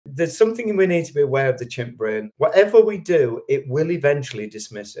there's something we need to be aware of the chimp brain. Whatever we do, it will eventually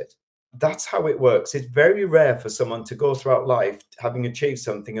dismiss it. That's how it works. It's very rare for someone to go throughout life having achieved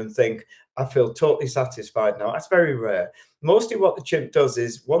something and think, I feel totally satisfied now. That's very rare. Mostly what the chimp does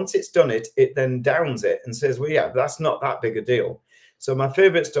is once it's done it, it then downs it and says, well, yeah, that's not that big a deal. So my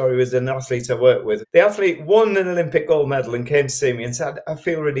favorite story was an athlete I worked with. The athlete won an Olympic gold medal and came to see me and said, I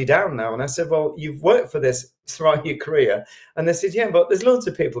feel really down now. And I said, well, you've worked for this throughout your career. And they said, yeah, but there's loads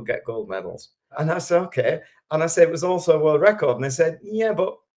of people get gold medals. And I said, okay. And I said, it was also a world record. And they said, yeah,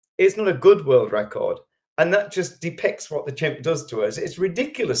 but it's not a good world record. And that just depicts what the chimp does to us. It's a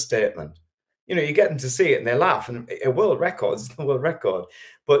ridiculous statement. You know, you get them to see it and they laugh, and a world record is the world record.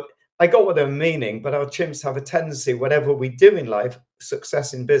 But I got what they were meaning, but our chimps have a tendency, whatever we do in life,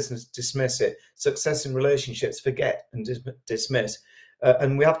 success in business, dismiss it, success in relationships, forget and dismiss.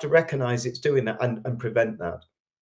 And we have to recognize it's doing that and prevent that.